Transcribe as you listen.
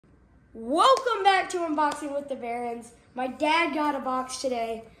Welcome back to Unboxing with the Barons. My dad got a box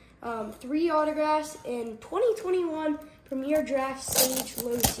today. 3 autographs in 2021 Premier Draft Stage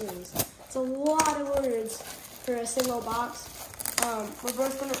Low Series. It's a lot of words for a single box. We're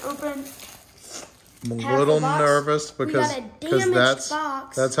both going to open. I'm a little nervous because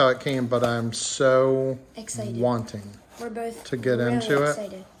that's how it came, but I'm so excited. Wanting We're both to get really into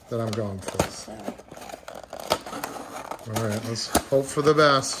excited. it that I'm going for it. So. All right, let's hope for the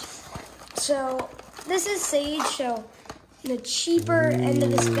best. So this is Sage, so the cheaper end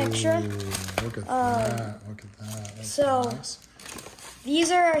of the spectrum. Look at that, look at that. That's so nice. These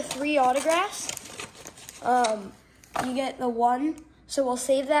are our 3 autographs. You get the 1, so we'll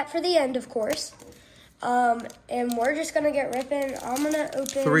save that for the end, of course. And we're just gonna get ripping. I'm gonna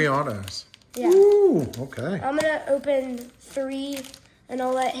open 3 autos. Yeah. Ooh, okay. I'm gonna open 3, and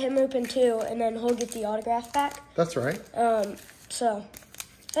I'll let him open 2, and then he'll get the autograph back. That's right. So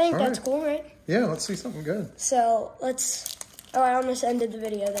I think that's cool, right? Yeah, let's see something good. So let's. Oh, I almost ended the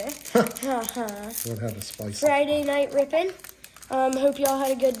video there. What had a spicy Friday night ripping. Hope y'all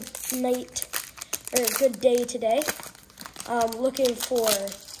had a good night or a good day today. Looking for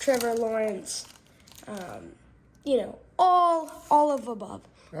Trevor Lawrence. You know, all of above.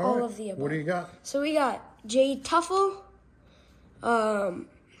 All of the above. What do you got? So we got Jay Tuffle,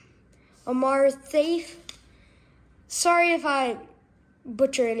 Amar Thafe. Sorry if I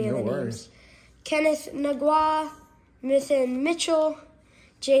butcher any of the names. Kenneth Nagwa, Mithan Mitchell,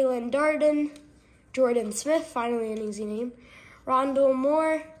 Jalen Darden, Jordan Smith, finally an easy name, Rondell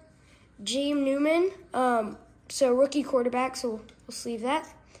Moore, James Newman, so rookie quarterback, so we'll sleeve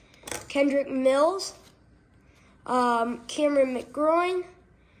that, Kendrick Mills, Cameron McGroin,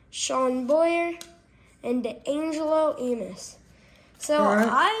 Sean Boyer, and DeAngelo Amos. So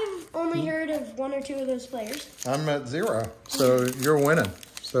I've only heard of 1 or 2 of those players. I'm at 0, so you're winning.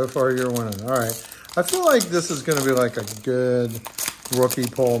 So far, you're winning. All right. I feel like this is going to be like a good rookie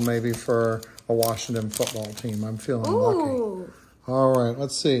poll maybe for a Washington football team. I'm feeling lucky. All right.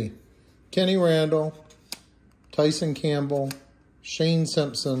 Let's see. Kenny Randall, Tyson Campbell, Shane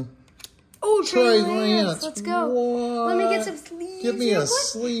Simpson. Oh, Trey Lance. Let's go. What? Let me get some sleeves. Give me a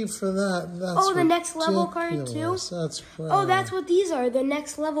sleeve for that. That's the next level card too? That's right. Oh, that's what these are. The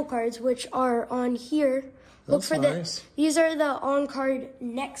next level cards, which are on here. Look for nice. These are the on-card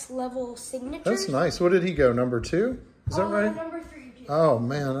next level signatures. That's nice. What did he go? Number 2? Is that right? Number 3. Oh,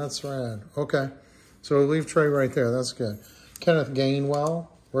 man, that's rad. Okay. So we'll leave Trey right there. That's good. Kenneth Gainwell,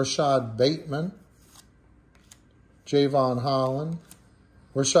 Rashad Bateman, Javon Holland,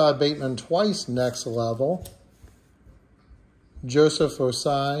 Rashad Bateman twice next level, Joseph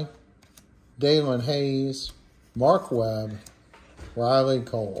Osai, Dalen Hayes, Mark Webb, Riley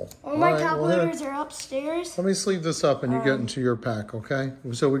Cole. All my calculators are upstairs. Let me sleeve this up and you get into your pack, okay?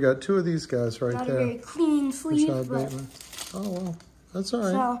 So we got 2 of these guys right there. Not a very clean sleeve. Rashad Bateman. Oh, well, that's all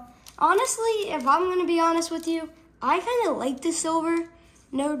right. So, honestly, if I'm going to be honest with you, I kind of like the silver,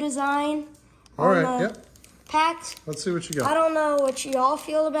 no design. All right, yep. Packs. Let's see what you got. I don't know what y'all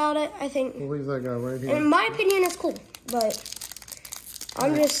feel about it. I think. We'll leave that guy right here. In my opinion, it's cool, but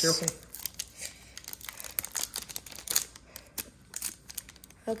I'm just. Careful.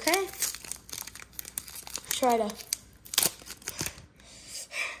 Okay. Try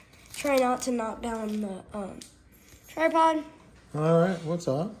not to knock down the tripod. All right, what's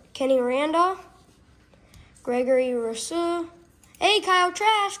up? Kenny Randall, Gregory Rousseau. Hey, Kyle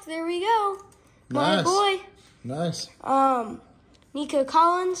Trask, there we go. Nice. My boy. Nice. Nico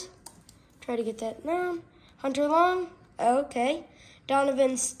Collins. Try to get that down. Hunter Long. Okay.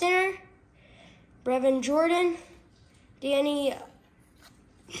 Donovan Stinner. Brevin Jordan. Danny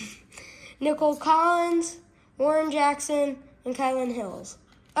Nicole Collins. Warren Jackson. And Kylan Hills.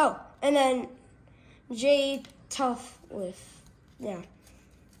 Oh, and then Jay Tuffliff. Yeah.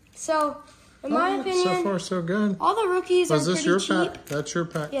 So, in my opinion, so far so good. All the rookies are pretty cheap. Is this your pack? That's your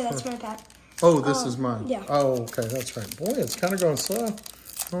pack? Yeah, that's my pack. Oh, this is mine. Yeah. Oh, okay, that's right. Boy, it's kind of going slow.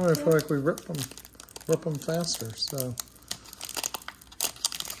 Oh, I feel like we rip them faster. So,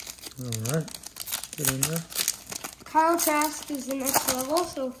 all right, get in there. Kyle Trask is the next level,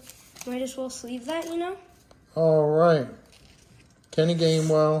 so might as well sleeve that, you know. All right, Kenny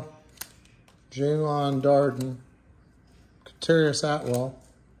Gainwell, Jalen Darden, Katarius Atwell,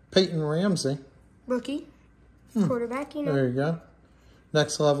 Peyton Ramsey, rookie, quarterback, you know. There you go.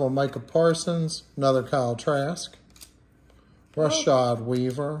 Next level, Micah Parsons, another Kyle Trask, Rashad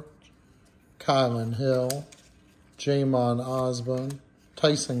Weaver, Kylan Hill, Jamon Osborne,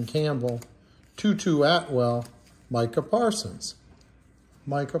 Tyson Campbell, Tutu Atwell, Micah Parsons.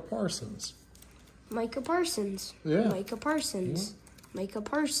 Micah Parsons. Yeah. Micah Parsons. Micah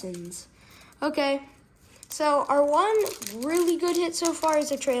Parsons. Okay. So our one really good hit so far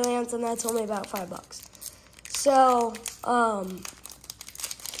is a Trey Lance, and that's only about $5. So,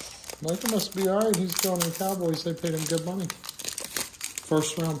 Micah must be all right. He's going to the Cowboys. They paid him good money.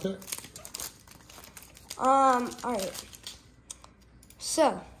 First round pick. All right.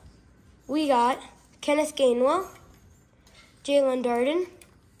 So, we got Kenneth Gainwell, Jalen Darden,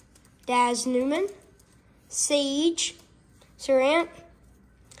 Daz Newman, Sage Surratt,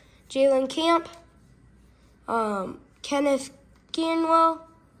 Jalen Camp, Kenneth Gainwell,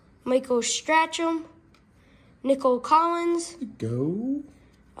 Michael Strachem, Nicole Collins. Go.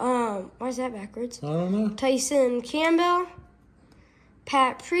 Why is that backwards? I don't know. Tyson Campbell,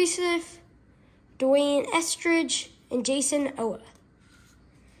 Pat Priestley, Dwayne Estridge, and Jason Owa.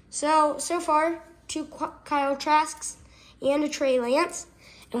 So far, 2 Kyle Trasks and a Trey Lance,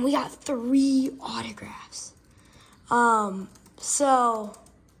 and we got 3 autographs. So,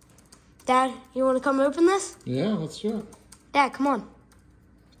 Dad, you want to come open this? Yeah, let's do it. Dad, come on.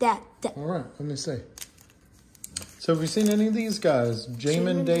 Dad. All right, let me see. So have you seen any of these guys?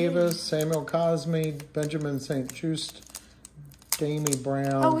 Jamin Davis, Samuel Cosme, Benjamin St. Just, Damie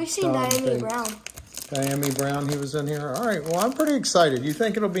Brown. Oh, we've seen Diami Brown. Diami Brown, he was in here. All right, well, I'm pretty excited. You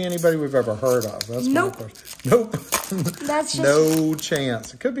think it'll be anybody we've ever heard of? That's Nope. my question. Nope. That's just... No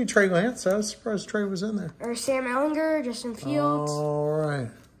chance. It could be Trey Lance. I was surprised Trey was in there. Or Sam Ellinger, Justin Fields. All right.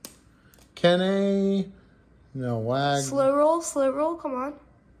 Kenny. No, Wag. Slow roll, come on.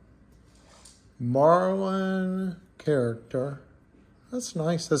 Marlon Character. That's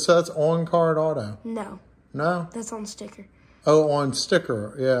nice. That's on-card auto. No. No? That's on sticker. Oh, on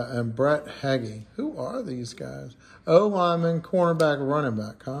sticker. Yeah, and Brett Hagee. Who are these guys? O-lineman, cornerback, running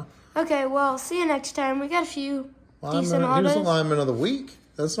back, huh? Okay, well, see you next time. We got a few decent He autos. was the lineman of the week.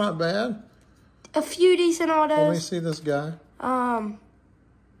 That's not bad. A few decent autos. Let me see this guy.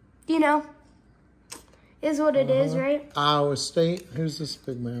 You know, is what it is, right? Iowa State. Who's this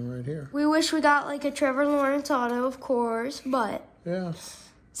big man right here? We wish we got like a Trevor Lawrence auto, of course, but Yeah.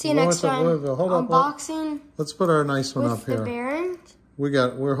 see you next time. Hold up. Unboxing Let's put our nice one with up the here. Barons.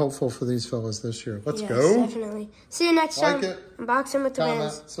 We're hopeful for these fellas this year. Let's Yes, go. definitely. See you next time. Like it. Unboxing with the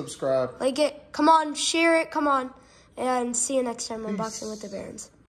Barons. Comment, subscribe. Like it. Come on, share it. Come on. And see you next time. Unboxing with the Barons.